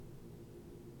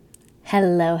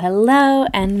Hello, hello,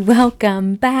 and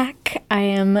welcome back. I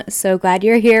am so glad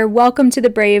you're here. Welcome to the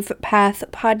Brave Path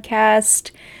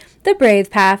podcast. The Brave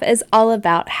Path is all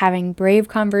about having brave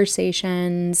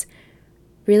conversations,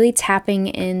 really tapping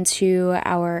into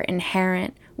our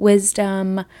inherent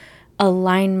wisdom,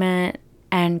 alignment,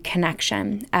 and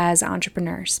connection as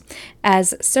entrepreneurs,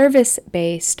 as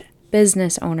service-based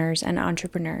business owners and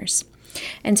entrepreneurs.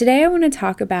 And today I want to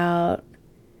talk about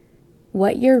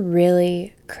what you're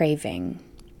really craving.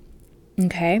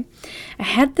 Okay? I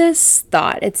had this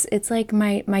thought. It's like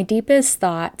my deepest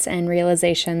thoughts and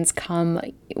realizations come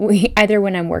either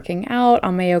when I'm working out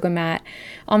on my yoga mat,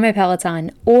 on my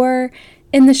Peloton, or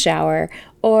in the shower,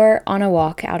 or on a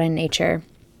walk out in nature.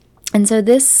 And so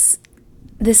this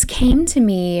came to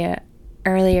me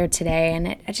earlier today,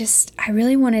 and I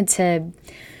really wanted to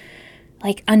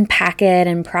unpack it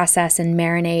and process and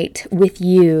marinate with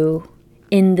you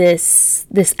in this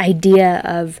idea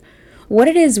of what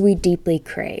it is we deeply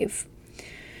crave.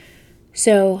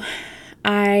 So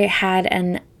I had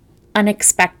an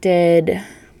unexpected,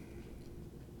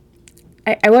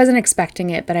 I wasn't expecting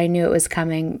it, but I knew it was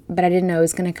coming, but I didn't know it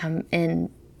was going to come in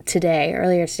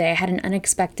earlier today. I had an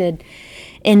unexpected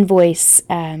invoice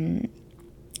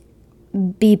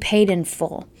be paid in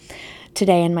full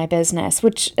today in my business,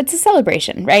 which it's a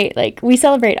celebration, right? Like we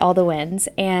celebrate all the wins.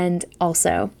 And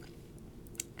also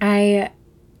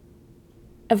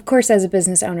of course, as a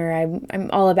business owner, I'm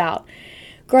all about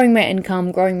growing my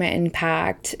income, growing my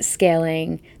impact,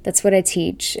 scaling. That's what I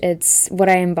teach. It's what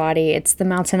I embody. It's the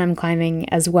mountain I'm climbing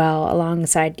as well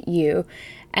alongside you.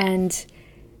 And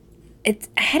I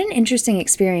had an interesting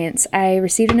experience. I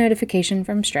received a notification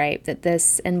from Stripe that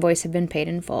this invoice had been paid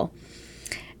in full.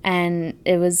 And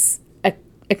it was a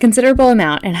considerable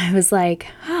amount. And I was like,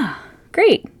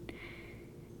 great.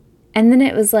 And then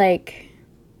it was like,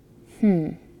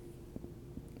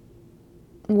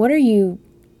 what are you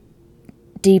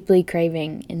deeply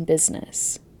craving in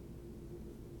business?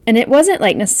 And it wasn't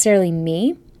like necessarily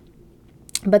me,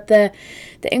 but the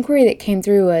inquiry that came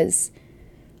through was,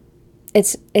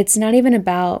 it's not even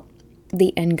about the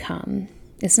income.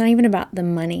 It's not even about the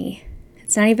money.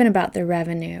 It's not even about the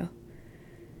revenue.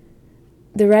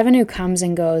 The revenue comes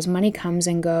and goes. Money comes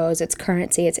and goes. It's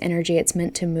currency. It's energy. It's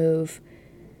meant to move.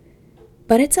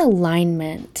 But it's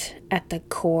alignment at the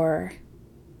core.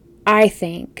 I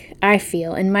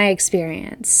feel, in my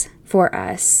experience, for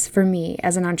me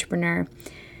as an entrepreneur,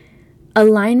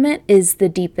 alignment is the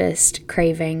deepest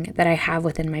craving that I have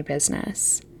within my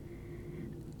business.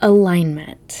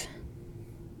 Alignment.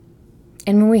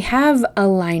 And when we have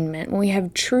alignment, when we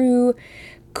have true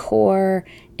core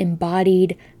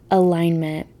embodied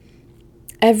alignment,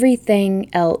 everything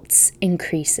else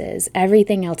increases.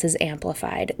 Everything else is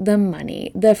amplified. The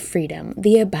money, the freedom,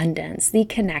 the abundance, the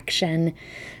connection,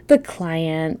 the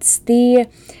clients, the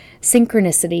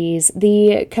synchronicities,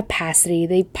 the capacity,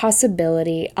 the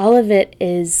possibility, all of it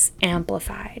is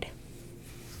amplified.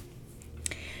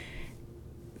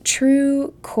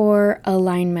 True core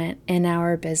alignment in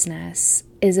our business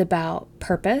is about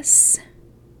purpose.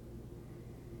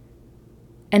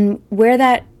 And where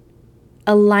that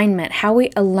alignment, how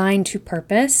we align to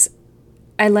purpose,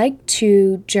 I like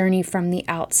to journey from the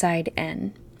outside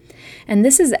in. And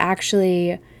this is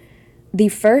actually the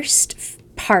first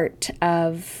part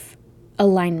of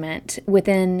alignment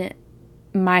within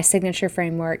my signature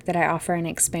framework that I offer and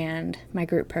expand, my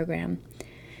group program.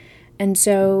 And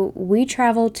so we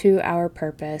travel to our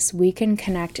purpose. We can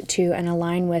connect to and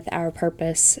align with our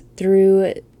purpose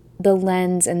through the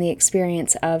lens and the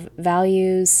experience of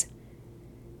values,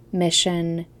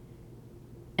 mission,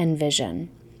 and vision,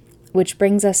 which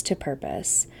brings us to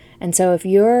purpose. And so if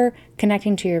you're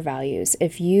connecting to your values,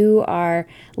 if you are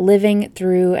living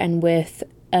through and with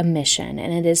a mission,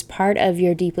 and it is part of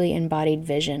your deeply embodied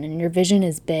vision, and your vision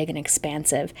is big and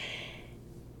expansive,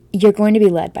 you're going to be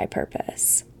led by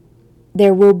purpose.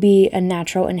 There will be a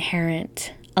natural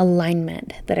inherent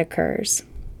alignment that occurs.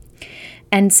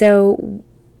 And so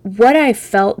what I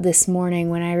felt this morning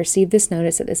when I received this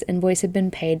notice that this invoice had been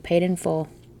paid in full,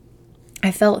 I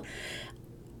felt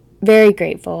very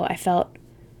grateful. I felt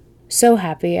so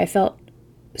happy. I felt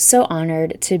so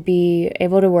honored to be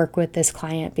able to work with this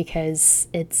client because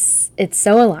it's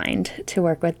so aligned to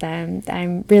work with them.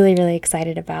 I'm really, really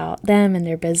excited about them and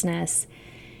their business.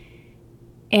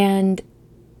 And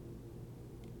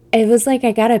it was like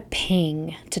I got a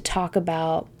ping to talk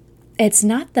about, it's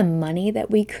not the money that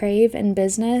we crave in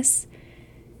business.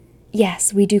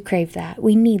 Yes, we do crave that.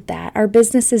 We need that. Our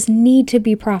businesses need to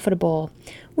be profitable.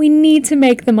 We need to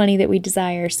make the money that we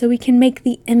desire so we can make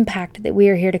the impact that we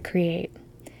are here to create.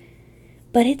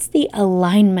 But it's the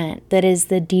alignment that is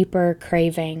the deeper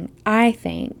craving, I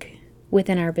think,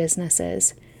 within our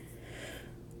businesses.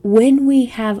 When we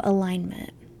have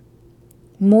alignment,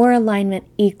 more alignment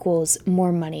equals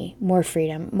more money, more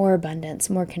freedom, more abundance,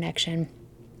 more connection.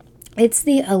 It's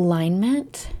the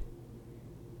alignment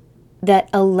that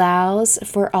allows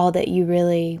for all that you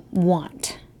really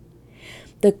want.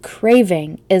 The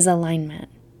craving is alignment.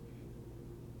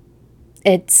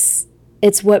 It's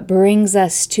what brings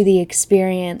us to the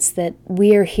experience that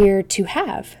we are here to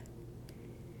have.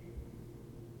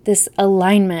 This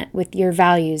alignment with your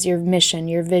values, your mission,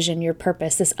 your vision, your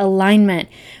purpose, this alignment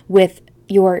with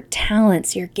your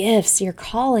talents, your gifts, your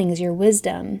callings, your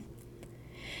wisdom.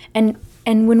 And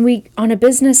when we, on a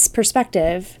business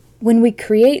perspective, when we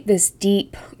create this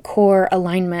deep core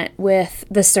alignment with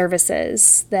the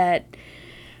services that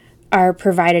are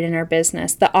provided in our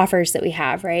business, the offers that we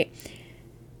have, right?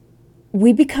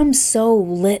 We become so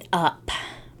lit up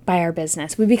by our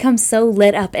business. We become so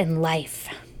lit up in life.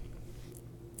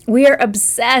 We are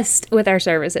obsessed with our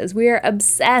services. We are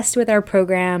obsessed with our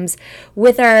programs,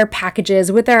 with our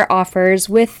packages, with our offers,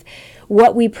 with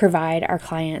what we provide our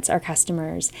clients, our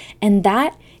customers. And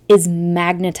that is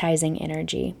magnetizing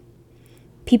energy.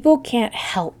 People can't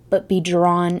help but be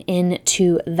drawn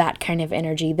into that kind of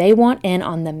energy. They want in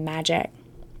on the magic.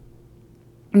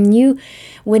 And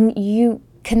when you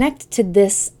connect to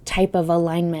this type of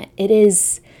alignment, it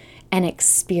is an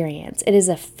experience. It is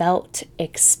a felt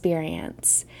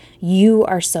experience. You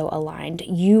are so aligned.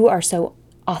 You are so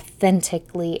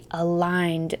authentically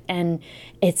aligned, and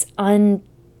it's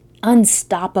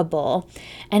unstoppable,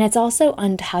 and it's also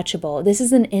untouchable. This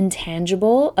is an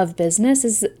intangible of business.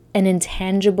 This is an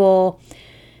intangible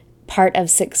part of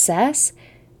success,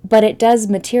 but it does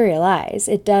materialize.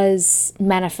 It does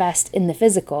manifest in the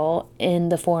physical, in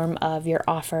the form of your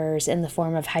offers, in the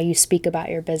form of how you speak about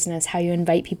your business, how you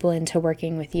invite people into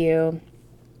working with you,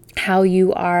 how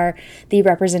you are the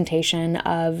representation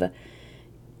of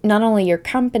not only your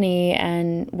company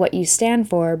and what you stand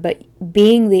for, but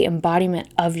being the embodiment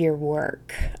of your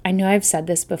work. I know I've said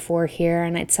this before here,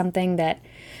 and it's something that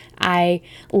I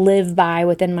live by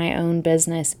within my own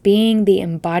business. Being the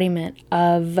embodiment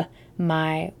of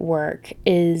my work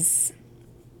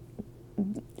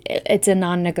it's a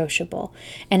non-negotiable,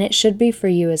 and it should be for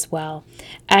you as well.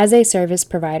 As a service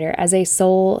provider, as a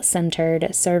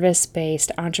soul-centered,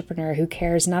 service-based entrepreneur who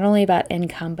cares not only about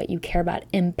income, but you care about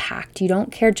impact. You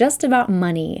don't care just about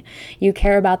money. You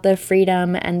care about the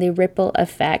freedom and the ripple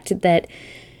effect that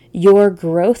your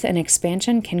growth and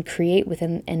expansion can create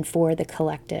within and for the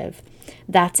collective.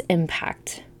 That's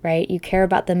impact, right? You care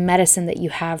about the medicine that you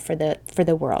have for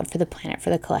the world, for the planet, for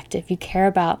the collective. You care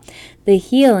about the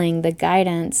healing, the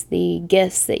guidance, the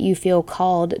gifts that you feel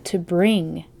called to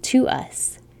bring to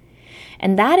us.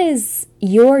 And that is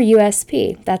your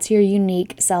USP. That's your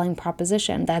unique selling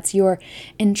proposition. That's your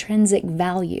intrinsic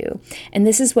value. And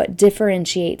this is what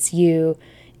differentiates you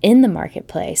in the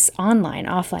marketplace, online,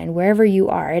 offline, wherever you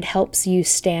are. It helps you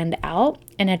stand out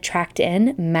and attract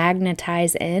in,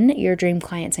 magnetize in your dream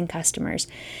clients and customers.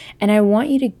 And I want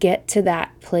you to get to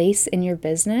that place in your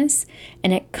business,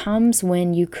 and it comes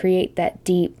when you create that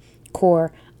deep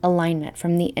core alignment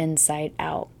from the inside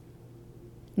out.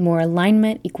 More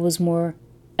alignment equals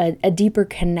a deeper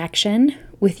connection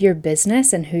with your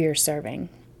business and who you're serving.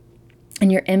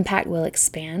 And your impact will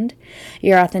expand.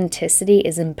 Your authenticity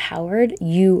is empowered.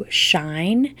 You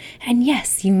shine. And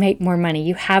yes, you make more money.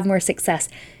 You have more success.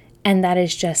 And that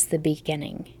is just the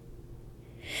beginning.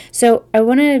 So I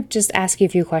want to just ask you a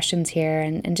few questions here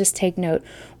and just take note.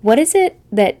 What is it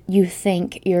that you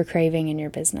think you're craving in your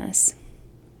business?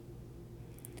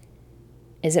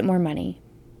 Is it more money?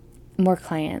 More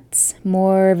clients?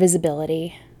 More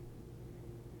visibility?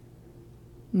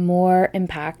 More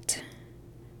impact?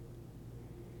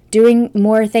 Doing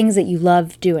more things that you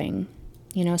love doing.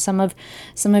 You know, some of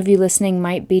you listening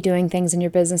might be doing things in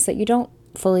your business that you don't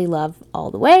fully love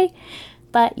all the way,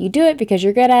 but you do it because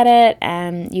you're good at it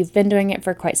and you've been doing it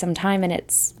for quite some time, and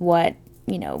it's what,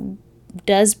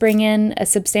 does bring in a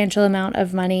substantial amount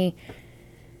of money,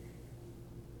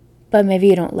 but maybe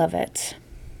you don't love it.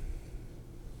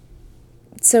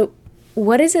 So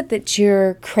what is it that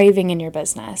you're craving in your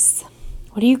business?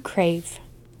 What do you crave?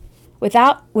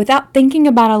 Without thinking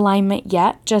about alignment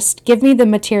yet, just give me the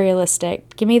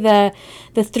materialistic, give me the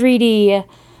 3D,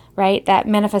 right? That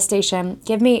manifestation.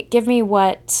 Give me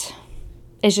what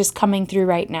is just coming through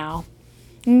right now.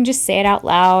 You can just say it out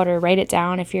loud or write it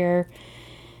down if you're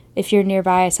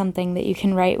nearby something that you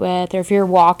can write with, or if you're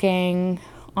walking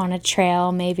on a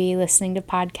trail, maybe listening to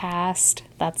podcast.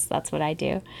 That's what I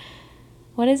do.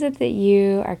 What is it that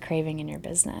you are craving in your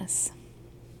business?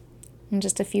 And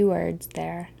just a few words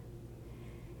there.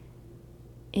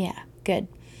 Yeah, good.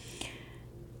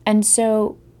 And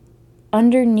so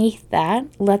underneath that,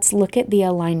 let's look at the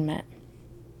alignment.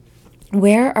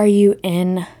 Where are you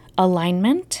in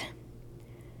alignment?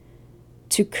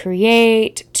 To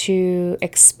create, to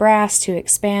express, to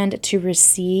expand, to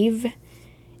receive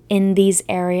in these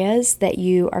areas that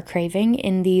you are craving,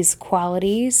 in these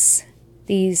qualities,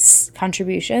 these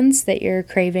contributions that you're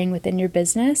craving within your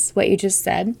business, what you just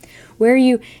said. Where are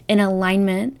you in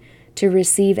alignment to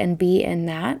receive and be in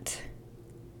that?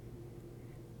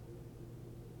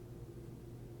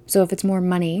 So if it's more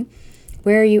money,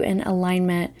 where are you in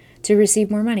alignment to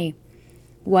receive more money?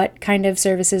 What kind of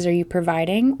services are you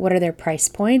providing? What are their price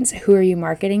points? Who are you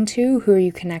marketing to? Who are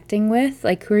you connecting with?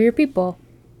 Like, who are your people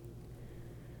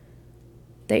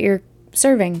that you're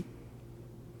serving?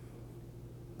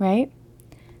 Right?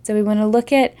 So we want to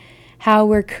look at how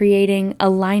we're creating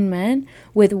alignment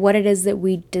with what it is that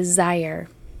we desire.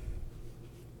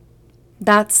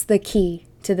 That's the key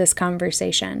to this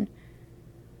conversation.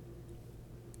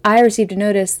 I received a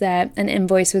notice that an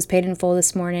invoice was paid in full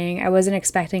this morning. I wasn't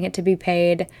expecting it to be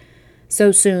paid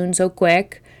so soon, so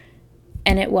quick,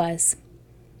 and it was.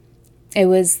 It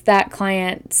was that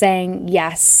client saying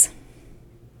yes.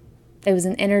 It was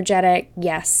an energetic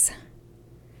yes.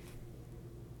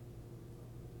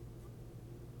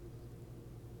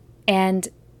 And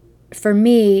for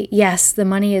me, yes, the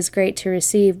money is great to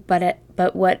receive, but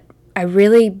what I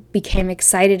really became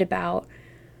excited about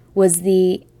was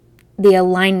the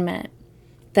alignment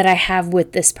that I have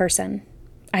with this person.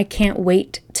 I can't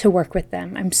wait to work with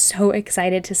them. I'm so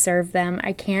excited to serve them.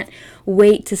 I can't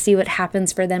wait to see what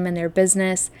happens for them in their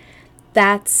business.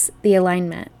 That's the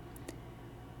alignment.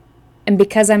 And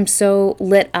because I'm so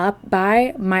lit up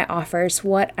by my offers,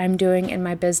 what I'm doing in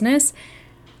my business,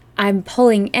 I'm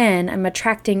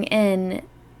attracting in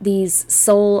these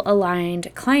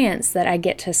soul-aligned clients that I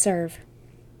get to serve,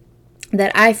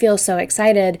 that I feel so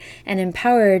excited and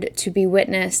empowered to be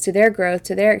witness to their growth,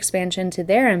 to their expansion, to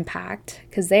their impact,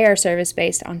 because they are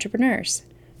service-based entrepreneurs,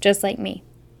 just like me.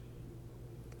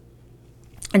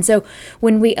 And so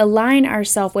when we align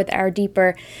ourselves with our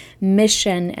deeper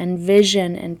mission and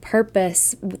vision and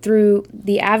purpose through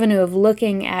the avenue of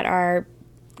looking at our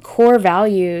core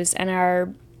values and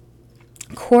our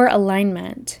core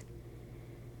alignment,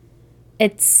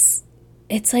 it's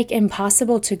like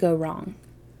impossible to go wrong,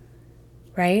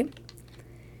 right?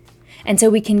 And so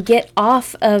we can get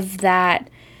off of that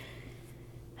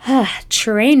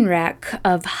train wreck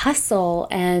of hustle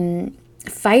and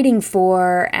fighting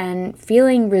for and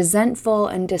feeling resentful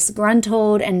and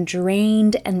disgruntled and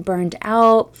drained and burned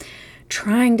out,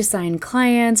 trying to sign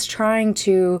clients, trying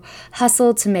to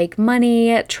hustle to make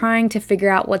money, trying to figure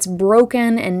out what's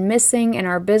broken and missing in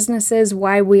our businesses,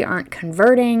 why we aren't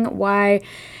converting, why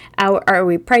are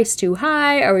we priced too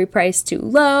high, are we priced too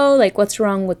low, like what's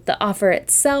wrong with the offer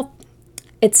itself.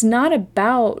 It's not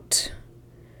about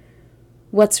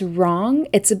what's wrong,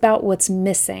 it's about what's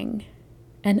missing.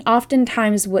 And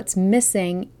oftentimes what's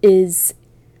missing is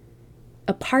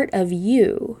a part of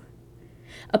you,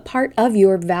 a part of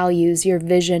your values, your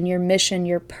vision, your mission,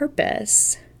 your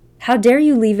purpose. How dare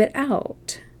you leave it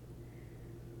out?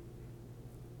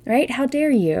 Right? How dare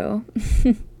you?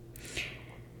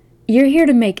 You're here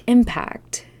to make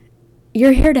impact.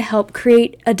 You're here to help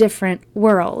create a different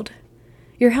world.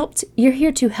 You're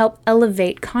here to help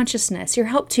elevate consciousness. You're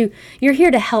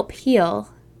here to help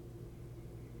heal.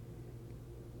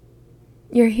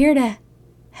 You're here to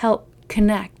help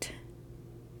connect.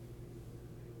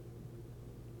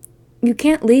 You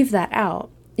can't leave that out.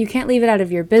 You can't leave it out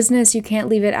of your business. You can't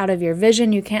leave it out of your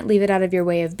vision. You can't leave it out of your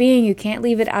way of being. You can't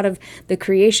leave it out of the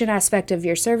creation aspect of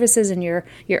your services and your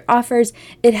offers.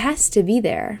 It has to be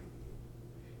there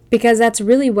because that's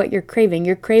really what you're craving.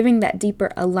 You're craving that deeper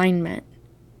alignment.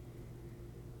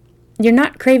 You're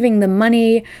not craving the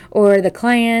money or the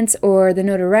clients or the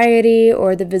notoriety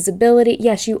or the visibility.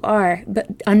 Yes, you are.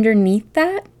 But underneath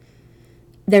that,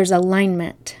 there's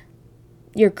alignment.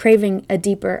 You're craving a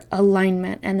deeper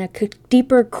alignment and a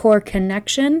deeper core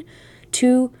connection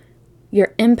to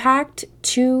your impact,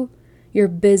 to your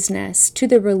business, to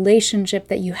the relationship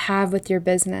that you have with your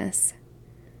business.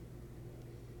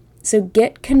 So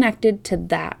get connected to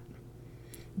that.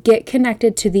 Get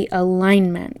connected to the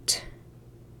alignment.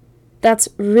 That's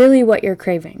really what you're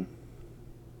craving.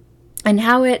 And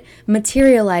how it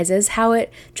materializes, how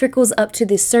it trickles up to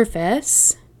the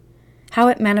surface, how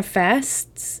it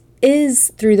manifests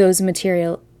is through those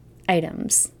material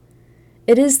items.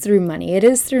 It is through money. It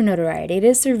is through notoriety. It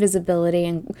is through visibility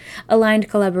and aligned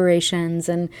collaborations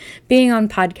and being on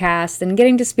podcasts and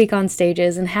getting to speak on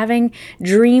stages and having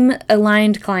dream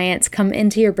aligned clients come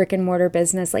into your brick and mortar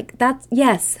business. Like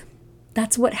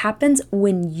that's what happens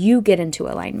when you get into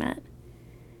alignment.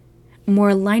 More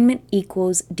alignment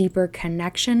equals deeper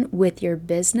connection with your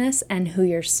business and who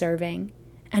you're serving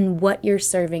and what you're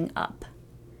serving up,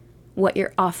 what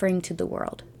you're offering to the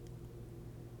world.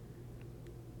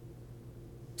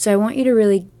 So I want you to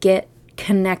really get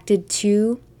connected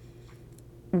to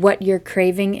what you're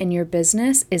craving in your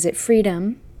business. Is it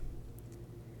freedom?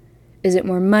 Is it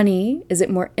more money? Is it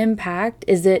more impact?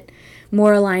 Is it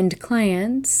more aligned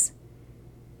clients?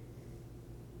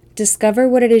 Discover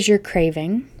what it is you're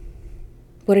craving,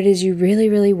 what it is you really,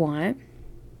 really want,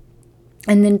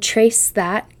 and then trace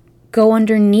that, go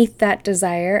underneath that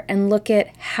desire and look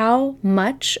at how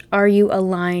much are you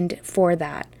aligned for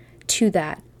that, to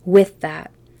that, with that.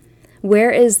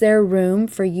 Where is there room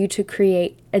for you to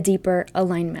create a deeper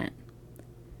alignment?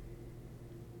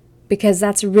 Because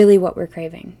that's really what we're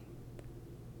craving.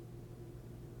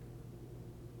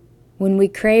 When we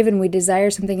crave and we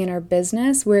desire something in our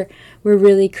business, we're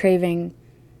really craving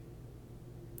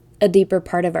a deeper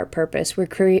part of our purpose. We're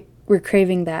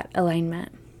craving that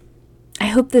alignment. I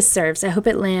hope this serves. I hope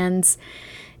it lands.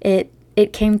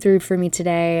 It came through for me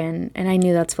today, and I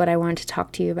knew that's what I wanted to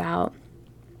talk to you about.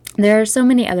 There are so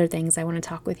many other things I want to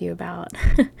talk with you about,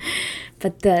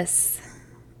 but this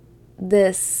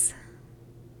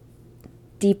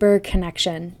deeper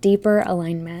connection, deeper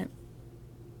alignment.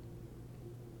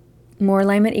 More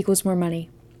alignment equals more money,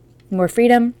 more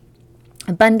freedom,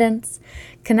 abundance,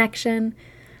 connection,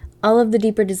 all of the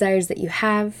deeper desires that you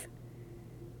have,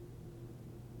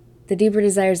 the deeper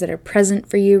desires that are present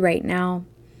for you right now.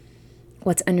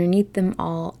 What's underneath them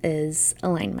all is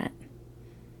alignment.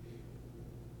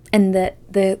 And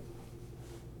the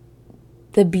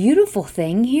beautiful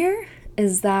thing here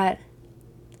is that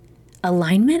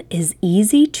alignment is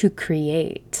easy to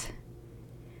create.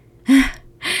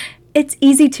 It's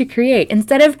easy to create.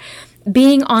 Instead of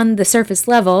being on the surface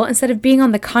level, instead of being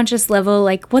on the conscious level,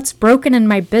 like what's broken in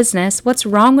my business? What's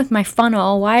wrong with my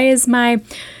funnel? Why is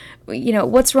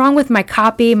what's wrong with my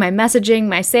copy, my messaging,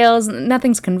 my sales?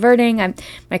 Nothing's converting.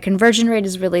 My conversion rate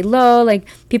is really low. Like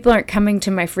people aren't coming to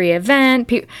my free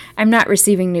event. I'm not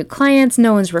receiving new clients.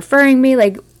 No one's referring me.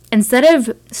 Like instead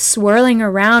of swirling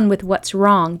around with what's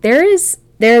wrong, there is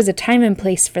a time and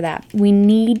place for that. We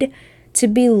need to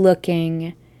be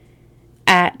looking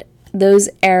at those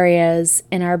areas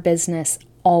in our business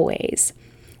always,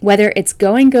 whether it's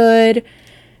going good,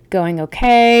 going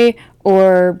okay,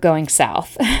 or going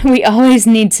south. We always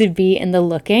need to be in the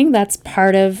looking. That's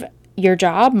part of your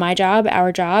job, my job,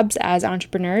 our jobs as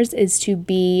entrepreneurs, is to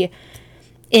be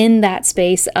in that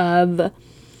space of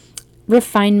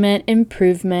refinement,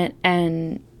 improvement,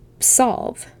 and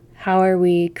solve. How are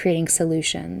we creating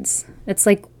solutions? It's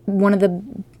like one of the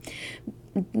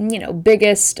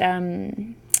biggest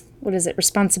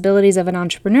responsibilities of an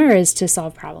entrepreneur is to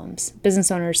solve problems.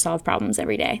 Business owners solve problems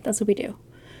every day. That's what we do.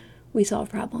 We solve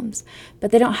problems,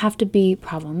 but they don't have to be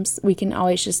problems. We can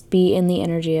always just be in the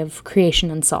energy of creation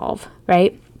and solve,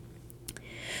 right?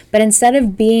 But instead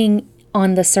of being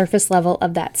on the surface level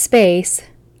of that space,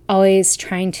 always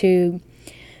trying to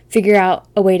figure out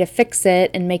a way to fix it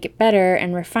and make it better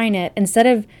and refine it, instead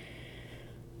of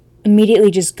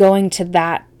immediately just going to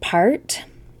that part,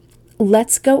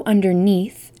 let's go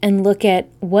underneath and look at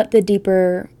what the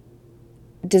deeper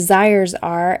desires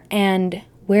are and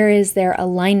where is their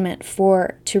alignment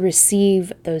to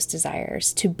receive those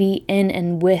desires, to be in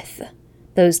and with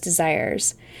those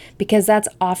desires, because that's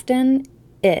often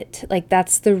it. Like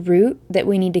that's the root that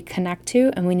we need to connect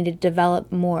to and we need to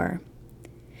develop more.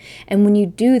 And when you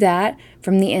do that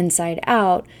from the inside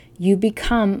out, you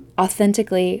become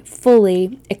authentically,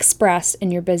 fully expressed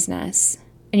in your business.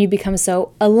 And you become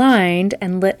so aligned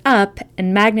and lit up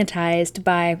and magnetized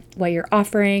by what you're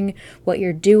offering, what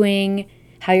you're doing,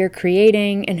 how you're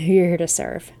creating, and who you're here to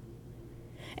serve.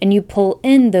 And you pull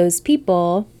in those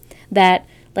people that,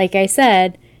 like I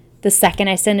said, the second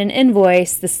I send an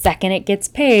invoice, the second it gets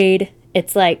paid,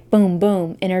 it's like boom,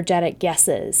 boom, energetic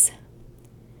yeses.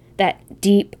 That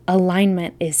deep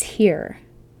alignment is here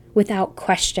without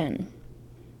question.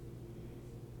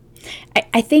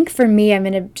 I think for me, I'm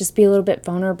going to just be a little bit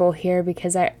vulnerable here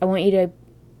because I want you to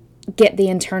get the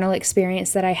internal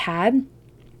experience that I had.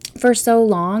 For so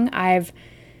long, I've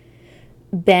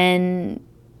been,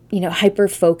 hyper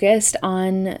focused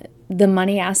on the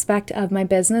money aspect of my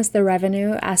business, the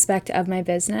revenue aspect of my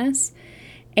business.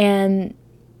 And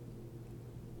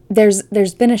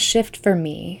there's been a shift for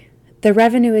me the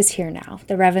revenue is here now.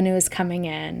 The revenue is coming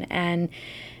in, and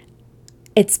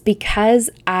it's because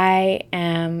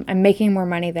I'm making more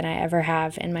money than I ever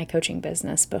have in my coaching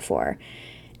business before.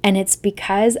 And it's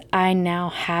because I now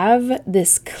have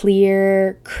this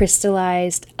clear,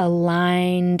 crystallized,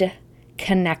 aligned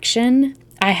connection.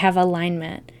 I have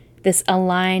alignment, this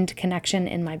aligned connection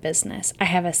in my business. I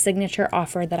have a signature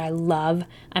offer that I love.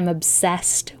 I'm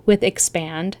obsessed with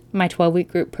Expand, my 12-week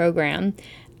group program.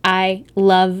 I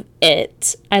love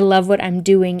it. I love what I'm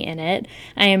doing in it.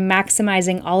 I am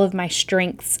maximizing all of my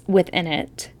strengths within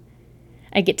it.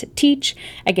 I get to teach,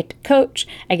 I get to coach,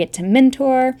 I get to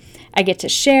mentor, I get to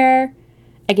share,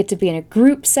 I get to be in a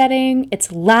group setting.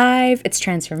 It's live, it's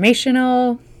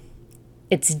transformational,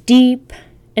 it's deep.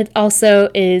 It also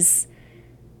is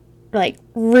like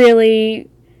really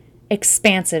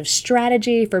expansive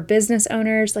strategy for business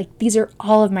owners. Like, these are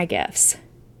all of my gifts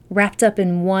wrapped up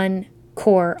in one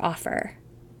core offer: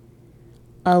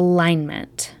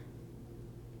 alignment.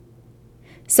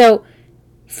 So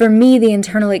for me, the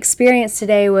internal experience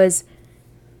today was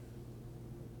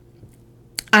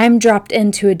I'm dropped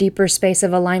into a deeper space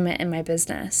of alignment in my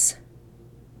business.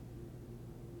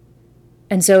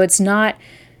 And so it's not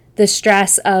the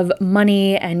stress of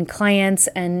money and clients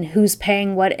and who's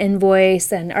paying what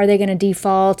invoice and are they going to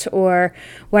default, or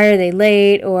why are they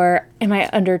late, or am I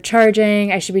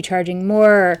undercharging? I should be charging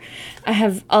more, or I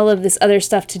have all of this other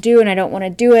stuff to do and I don't want to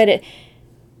do it.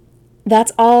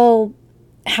 That's all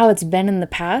how it's been in the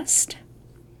past.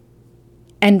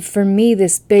 And for me,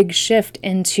 this big shift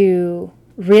into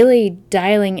really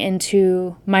dialing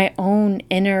into my own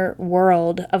inner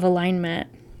world of alignment.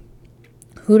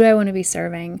 Who do I want to be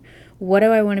serving? What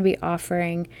do I want to be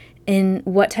offering? In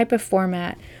what type of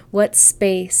format? What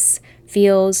space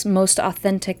feels most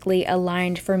authentically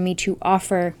aligned for me to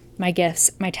offer my gifts,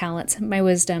 my talents, my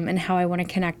wisdom, and how I want to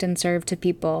connect and serve to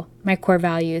people, my core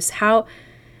values? How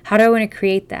do I want to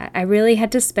create that? I really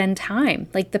had to spend time,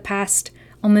 like the past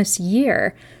almost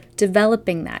year,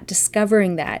 developing that,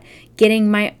 discovering that, getting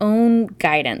my own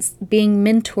guidance, being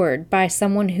mentored by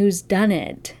someone who's done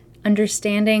it,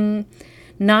 understanding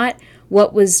not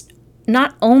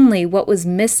only what was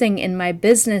missing in my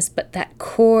business, but that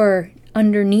core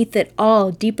underneath it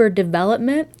all, deeper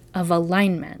development of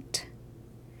alignment.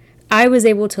 I was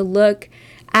able to look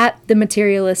at the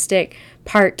materialistic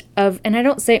part of, and I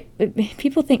don't say,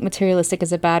 people think materialistic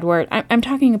is a bad word. I'm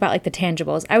talking about like the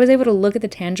tangibles. I was able to look at the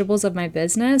tangibles of my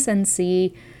business and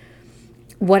see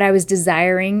what I was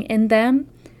desiring in them.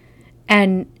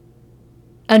 And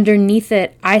underneath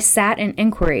it, I sat in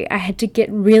inquiry. I had to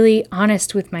get really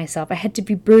honest with myself. I had to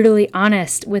be brutally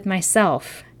honest with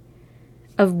myself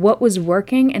of what was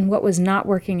working and what was not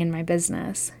working in my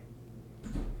business.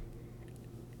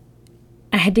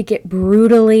 I had to get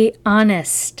brutally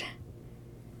honest.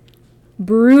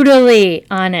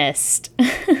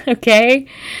 Okay?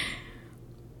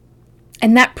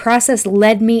 And that process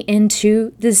led me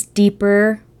into this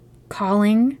deeper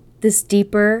calling, this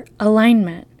deeper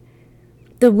alignment.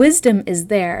 The wisdom is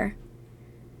there.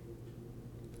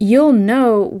 You'll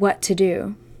know what to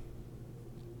do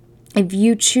if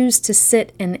you choose to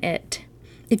sit in it.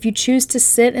 If you choose to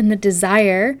sit in the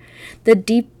desire, the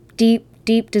deep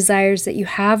desires that you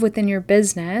have within your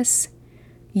business,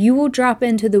 you will drop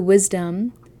into the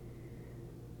wisdom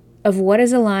of what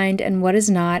is aligned and what is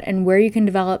not, and where you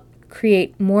can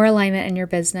create more alignment in your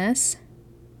business.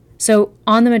 So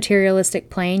on the materialistic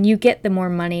plane, you get the more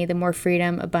money, the more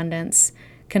freedom, abundance,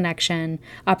 connection,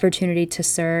 opportunity to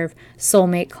serve,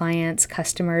 soulmate clients,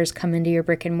 customers come into your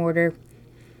brick and mortar,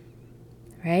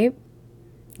 right?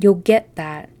 You'll get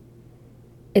that.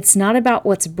 It's not about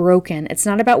what's broken. It's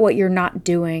not about what you're not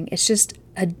doing. It's just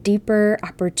a deeper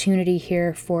opportunity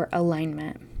here for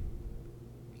alignment.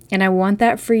 And I want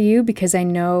that for you because I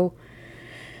know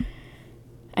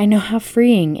how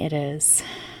freeing it is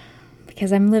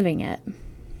because I'm living it.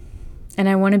 And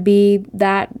I want to be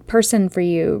that person for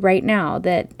you right now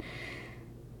that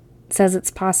says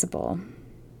it's possible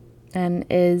and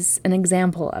is an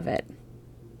example of it.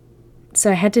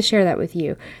 So I had to share that with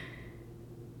you.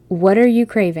 What are you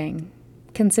craving?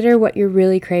 Consider what you're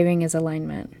really craving is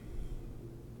alignment.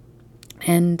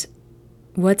 And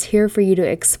what's here for you to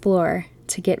explore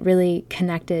to get really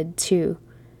connected to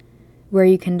where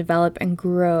you can develop and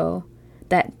grow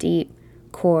that deep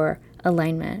core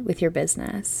alignment with your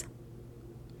business.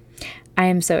 I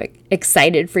am so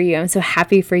excited for you. I'm so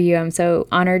happy for you. I'm so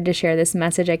honored to share this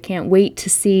message. I can't wait to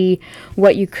see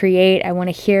what you create. I want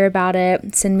to hear about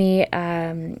it. Send me a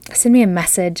send me a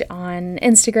message on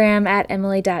Instagram at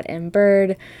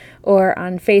emily.mbird or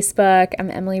on Facebook.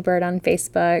 I'm Emily Bird on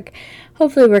Facebook.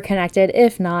 Hopefully we're connected.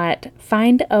 If not,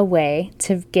 find a way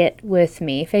to get with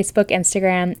me. Facebook,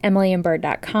 Instagram,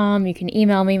 emilyandbird.com. You can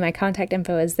email me. My contact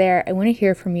info is there. I want to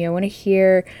hear from you. I want to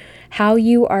hear how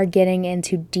you are getting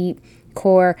into deep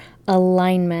core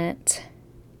alignment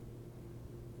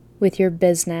with your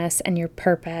business and your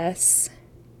purpose,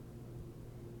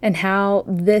 and how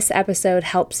this episode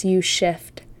helps you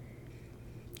shift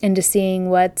into seeing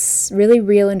what's really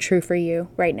real and true for you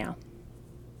right now.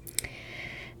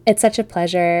 It's such a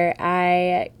pleasure.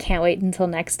 I can't wait until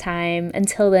next time.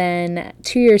 Until then,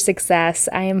 to your success,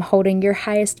 I am holding your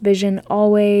highest vision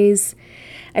always.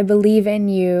 I believe in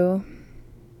you.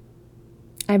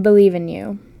 I believe in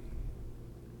you.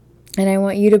 And I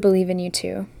want you to believe in you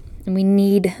too. And we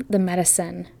need the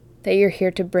medicine that you're here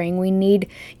to bring. We need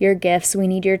your gifts. We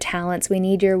need your talents. We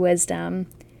need your wisdom.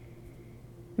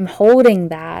 I'm holding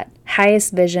that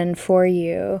highest vision for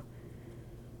you.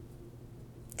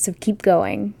 So keep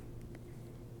going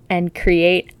and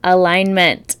create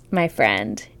alignment, my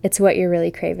friend. It's what you're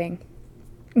really craving.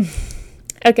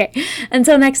 Okay,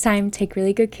 until next time, take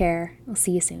really good care. I'll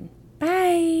see you soon.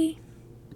 Bye.